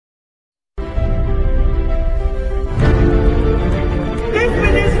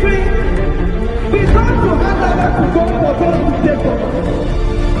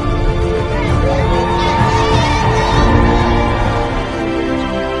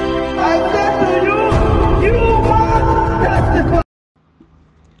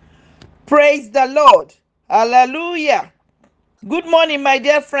Praise the Lord. Hallelujah. Good morning, my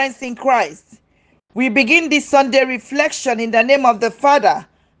dear friends in Christ. We begin this Sunday reflection in the name of the Father,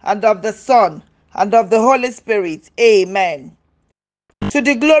 and of the Son, and of the Holy Spirit. Amen. To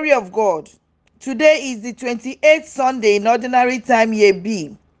the glory of God. Today is the 28th Sunday in Ordinary Time Year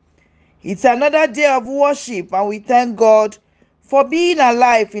B. It's another day of worship, and we thank God for being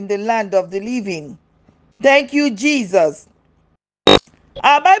alive in the land of the living. Thank you, Jesus.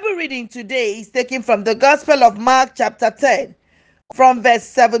 Our Bible reading today is taken from the Gospel of Mark chapter 10, from verse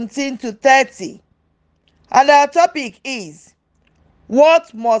 17 to 30. And our topic is,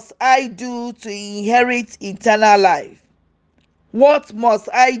 what must I do to inherit eternal life? What must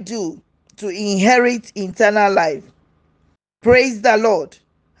I do to inherit eternal life? Praise the Lord.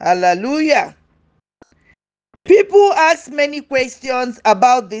 Hallelujah. People ask many questions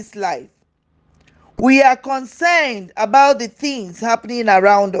about this life. We are concerned about the things happening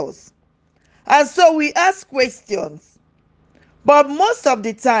around us. And so we ask questions. But most of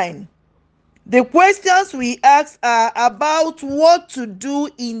the time, the questions we ask are about what to do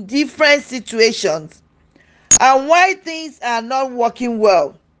in different situations and why things are not working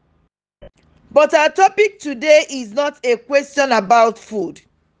well. But our topic today is not a question about food.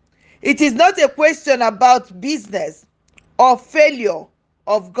 It is not a question about business or failure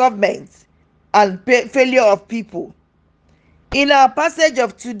of government and failure of people. In our passage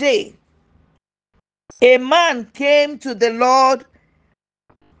of today, a man came to the Lord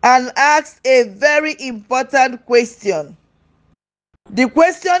and asked a very important question. The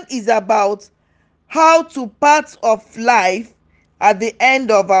question is about how to part of life at the end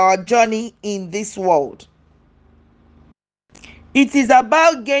of our journey in this world. It is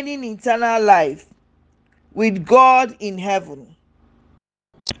about gaining eternal life with God in heaven.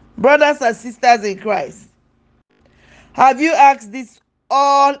 Brothers and sisters in Christ, have you asked this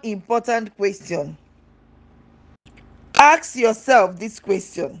all important question? Ask yourself this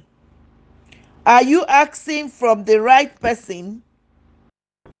question. Are you asking from the right person,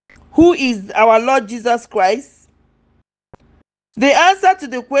 who is our Lord Jesus Christ? The answer to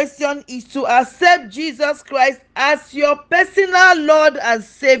the question is to accept Jesus Christ as your personal Lord and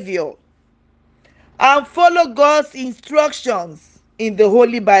Savior and follow God's instructions in the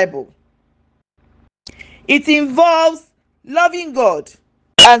Holy Bible. It involves loving God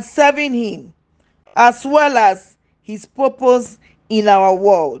and serving Him, as well as His purpose in our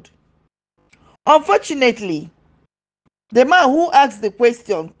world. Unfortunately, the man who asked the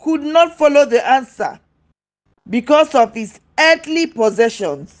question could not follow the answer because of his earthly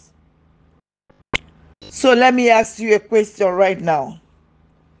possessions. So let me ask you a question right now.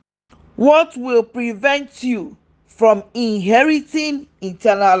 What will prevent you from inheriting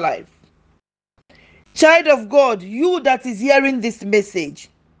eternal life? Child of God, you that is hearing this message,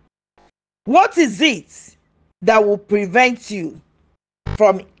 what is it that will prevent you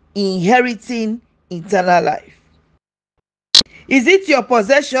from inheriting eternal life? Is it your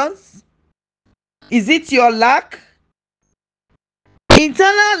possessions? Is it your lack?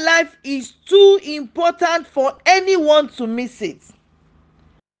 Eternal life is too important for anyone to miss it.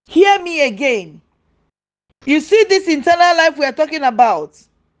 Hear me again. You see, this eternal life we are talking about,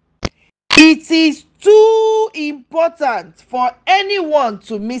 it is too important for anyone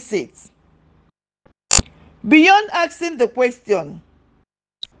to miss it. Beyond asking the question,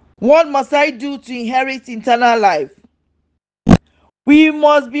 what must I do to inherit eternal life? We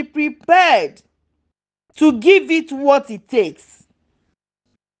must be prepared to give it what it takes.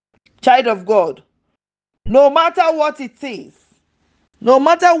 Child of God, no matter what it is, no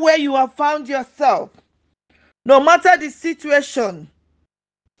matter where you have found yourself, no matter the situation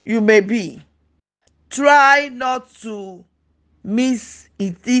you may be, try not to miss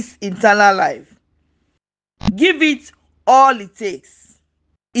this eternal life. Give it all it takes.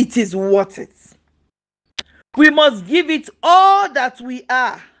 It is worth it. We must give it all that we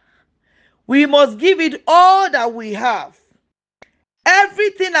are. We must give it all that we have.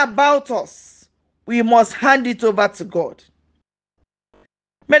 Everything about us, we must hand it over to God.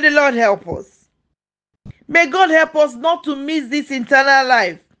 May the Lord help us. May God help us not to miss this eternal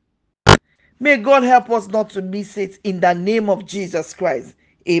life. May God help us not to miss it in the name of Jesus Christ.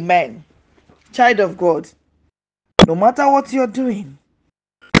 Amen. Child of God, no matter what you're doing,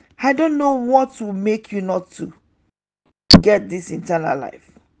 I don't know what will make you not to get this eternal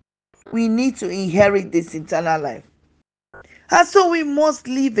life. We need to inherit this eternal life. And so we must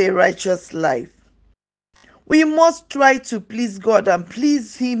live a righteous life. We must try to please God and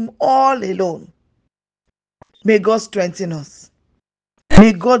please Him all alone. May God strengthen us.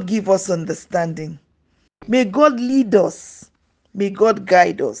 May God give us understanding. May God lead us. May God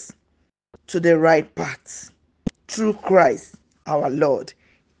guide us. to the right path through Christ our Lord.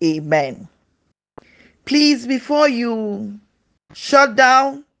 Amen. Please, before you shut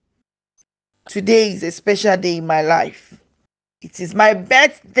down, today is a special day in my life. It is my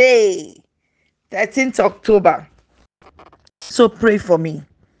birthday, 13th October. So pray for me.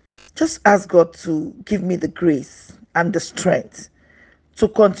 Just ask God to give me the grace and the strength to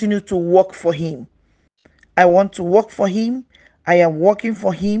continue to work for Him. I want to work for Him. I am working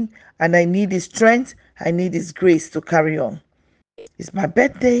for Him, and I need His strength. I need His grace to carry on. It's my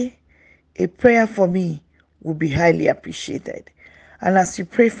birthday. A prayer for me will be highly appreciated. And as you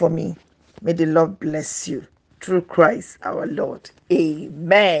pray for me, may the Lord bless you through Christ our Lord.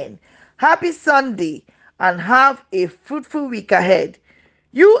 Amen. Happy Sunday and have a fruitful week ahead.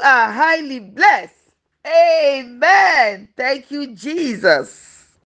 You are highly blessed. Amen. Thank you, Jesus.